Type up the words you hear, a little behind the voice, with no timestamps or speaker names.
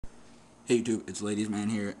Hey YouTube, it's Ladies Man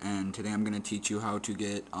here, and today I'm going to teach you how to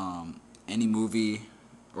get any movie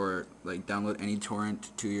or like download any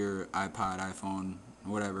torrent to your iPod, iPhone,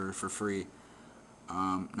 whatever for free.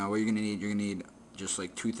 Now what you're going to need just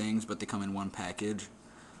like two things, but they come in one package.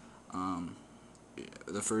 Um,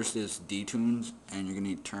 the first is Dtunes, and you're going to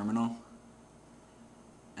need Terminal.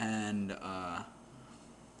 And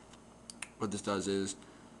what this does is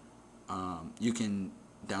you can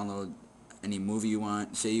download any movie you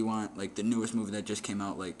want. Say you want like the newest movie that just came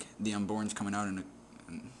out, like The Unborn's coming out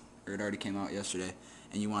or it already came out yesterday,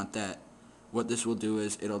 and you want that. What this will do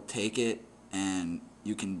is it'll take it and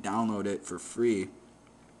you can download it for free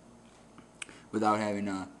without having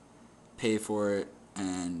to pay for it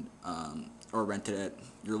and or rent it at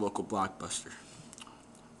your local Blockbuster,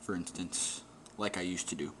 for instance, like I used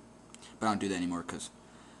to do. But I don't do that anymore because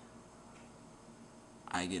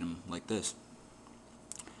I get them like this.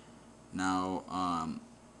 Now,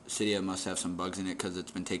 Cydia must have some bugs in it because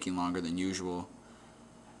it's been taking longer than usual.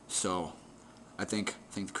 So, I think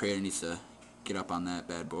the creator needs to get up on that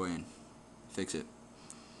bad boy and fix it.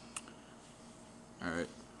 Alright.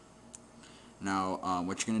 Now,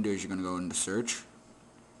 what you're going to do is you're going to go into search.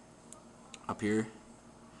 Up here,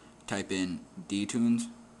 type in Dtunes.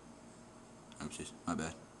 Oopsies, my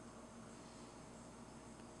bad.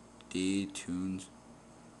 Dtunes.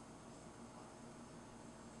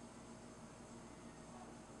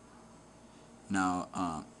 Now,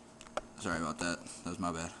 sorry about that. That was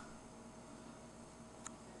my bad.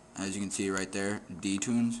 As you can see right there,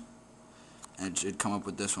 Dtunes, and it should come up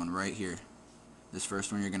with this one right here. This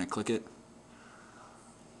first one, you're gonna click it,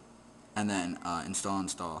 and then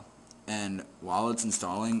install. And while it's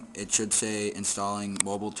installing, it should say installing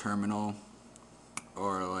mobile terminal,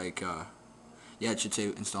 or like yeah, it should say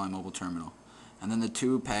installing mobile terminal. And then the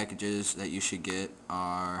two packages that you should get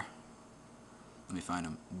are, let me find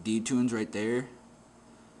them, Dtunes right there,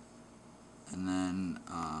 and then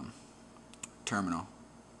terminal.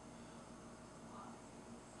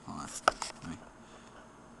 Hold on.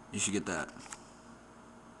 You should get that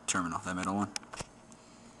terminal, that middle one.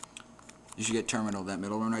 You should get terminal, that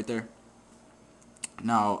middle one right there.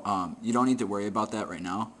 Now, you don't need to worry about that right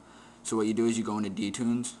now. So what you do is you go into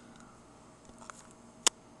Dtunes,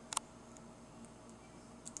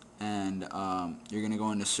 and you're gonna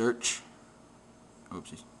go into search.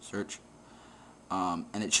 Oopsies, search. And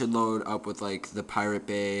it should load up with like the Pirate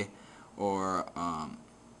Bay, or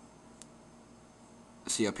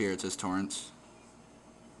see up here it says torrents.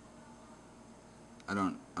 I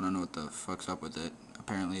don't know what the fuck's up with it.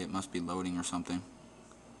 Apparently it must be loading or something.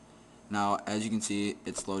 Now, as you can see,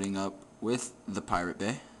 it's loading up with the Pirate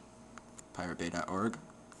Bay, piratebay.org.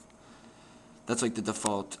 That's like the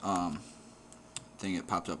default thing it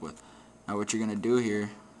pops up with. Now what you're gonna do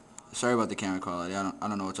here, sorry about the camera quality, I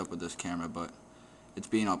don't know what's up with this camera, but it's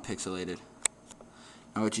being all pixelated.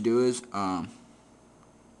 Now what you do is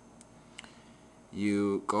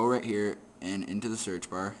you go right here and into the search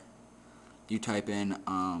bar, you type in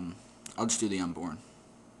I'll just do The Unborn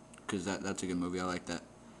because that's a good movie, I like that.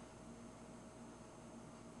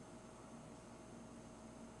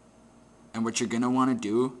 And what you're gonna want to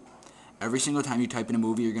do, every single time you type in a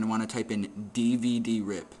movie, you're gonna want to type in DVD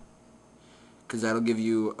rip, because that'll give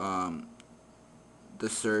you the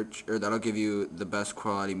search, or that'll give you the best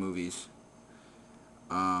quality movies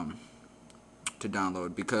to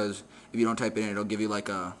download. Because if you don't type it in, it'll give you like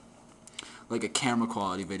a camera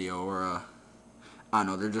quality video, or a, I don't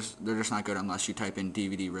know, they're just not good unless you type in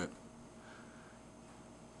DVD rip.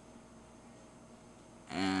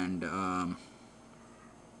 And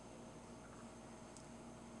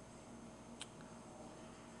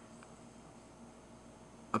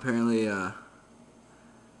apparently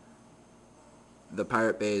the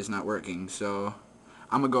Pirate Bay is not working, so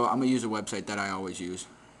I'm gonna use a website that I always use.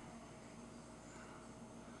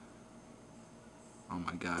 Oh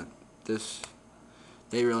my god,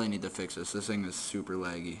 they really need to fix this. This thing is super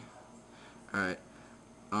laggy. Alright,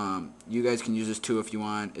 you guys can use this too if you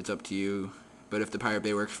want, it's up to you, but if the Pirate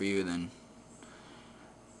Bay works for you, then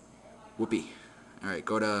whoopee. Alright,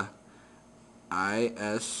 go to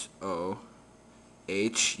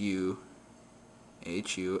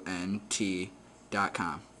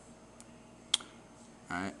isohunt.com.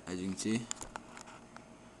 Alright, as you can see,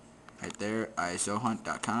 right there,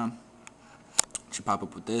 isohunt.com. Should pop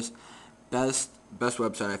up with this. Best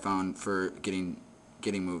website I found for getting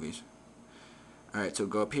movies. Alright, so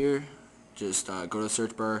go up here, just go to the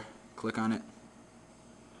search bar, click on it,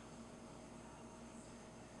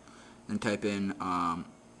 then type in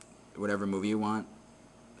whatever movie you want.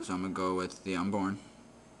 So I'm going to go with The Unborn.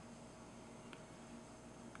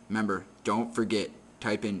 Remember, don't forget,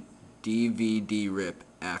 type in DVD rip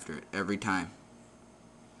after it every time.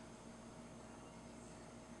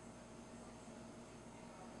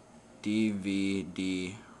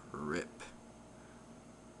 DVD rip.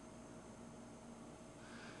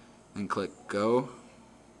 And click go.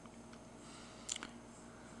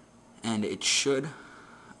 And it should,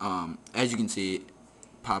 as you can see, it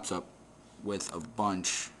pops up with a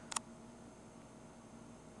bunch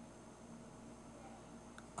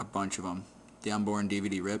of them. The unborn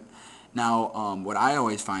DVD rip. Now, what I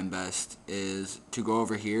always find best is to go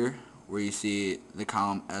over here where you see the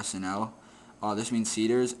column S and L. This means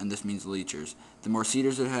seeders and this means leechers. The more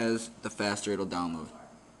seeders it has, the faster it'll download.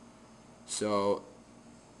 So,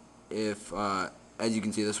 if, as you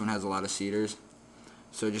can see, this one has a lot of seeders.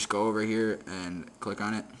 So just go over here and click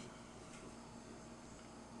on it.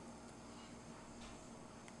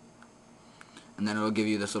 And then it'll give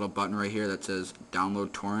you this little button right here that says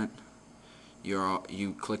download torrent.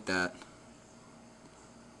 You click that,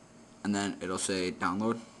 and then it'll say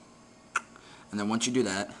download. And then once you do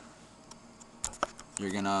that,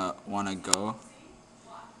 you're gonna want to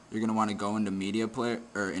go into media player,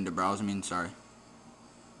 or into browse,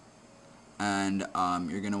 and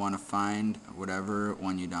you're gonna want to find whatever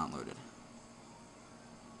one you downloaded.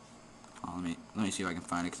 Let me see if I can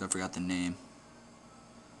find it, because I forgot the name,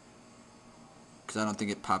 because I don't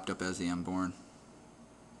think it popped up as the unborn.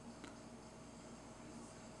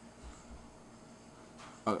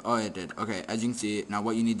 Oh, it did. Okay, as you can see, now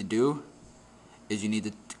what you need to do is you need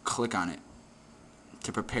to click on it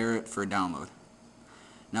to prepare it for download.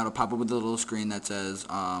 Now it'll pop up with a little screen that says,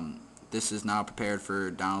 this is now prepared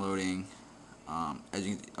for downloading.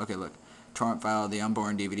 Okay, look, torrent file, the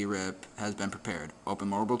unborn DVD rip has been prepared. Open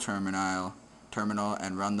mobile terminal,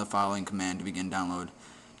 and run the following command to begin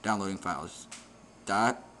downloading files.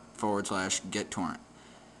 /get torrent.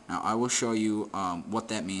 Now I will show you what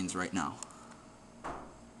that means right now.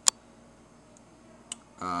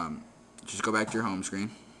 Just go back to your home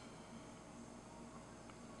screen.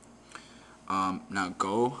 Now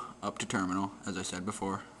go up to terminal, as I said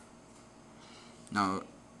before. Now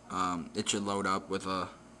it should load up with a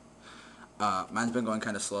mine's been going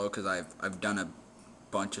kind of slow because I've done a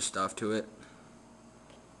bunch of stuff to it.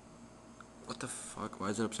 What the fuck? Why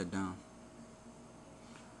is it upside down?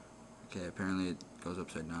 Okay, apparently it goes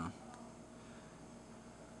upside down.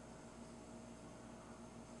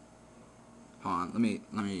 Hold on,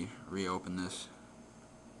 let me reopen this.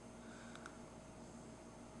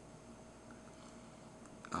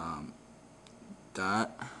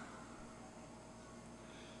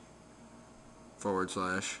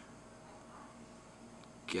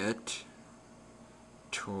 /get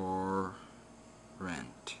torrent.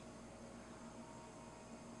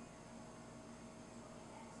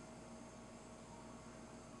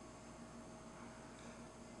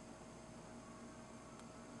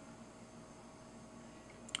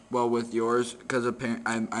 Well, with yours, because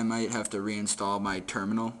I might have to reinstall my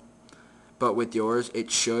terminal, but with yours,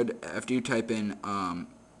 it should, after you type in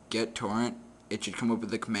get torrent, it should come up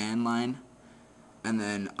with a command line, and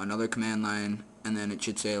then another command line, and then it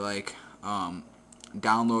should say like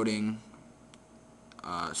downloading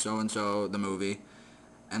so-and-so, the movie,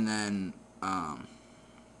 and then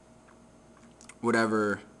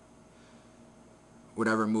whatever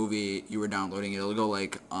movie you were downloading, it'll go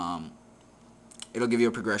like it'll give you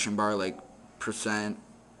a progression bar, like percent,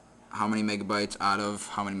 how many megabytes out of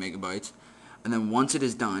how many megabytes. And then once it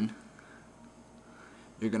is done,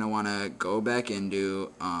 you're going to want to go back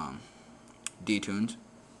into Dtunes.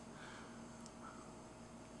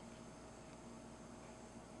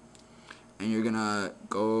 And you're going to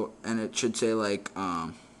go, and it should say like,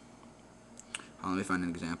 let me find an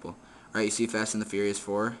example. Alright, you see Fast and the Furious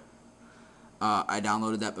 4? I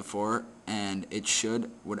downloaded that before, and it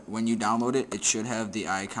should, when you download it, it should have the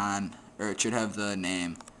icon, or it should have the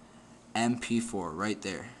name MP4 right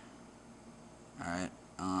there. Alright,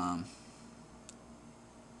 I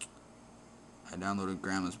downloaded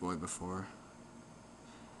Grandma's Boy before.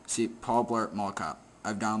 See, Paul Blart Mall Cop.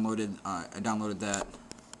 I downloaded that.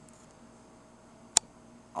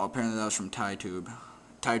 Oh, apparently that was from TyTube.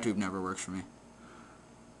 TyTube never works for me.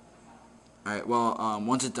 Alright, well,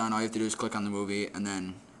 once it's done, all you have to do is click on the movie and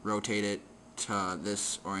then rotate it to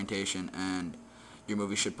this orientation, and your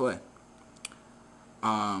movie should play.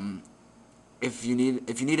 If you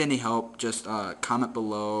need any help, just comment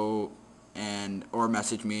below or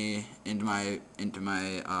message me into my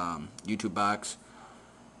YouTube box.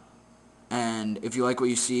 And if you like what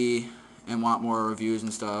you see and want more reviews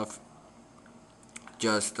and stuff,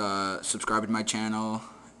 just subscribe to my channel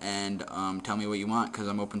and tell me what you want, because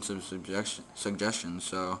I'm open to suggestions.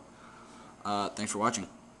 So thanks for watching.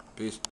 Peace. Peace.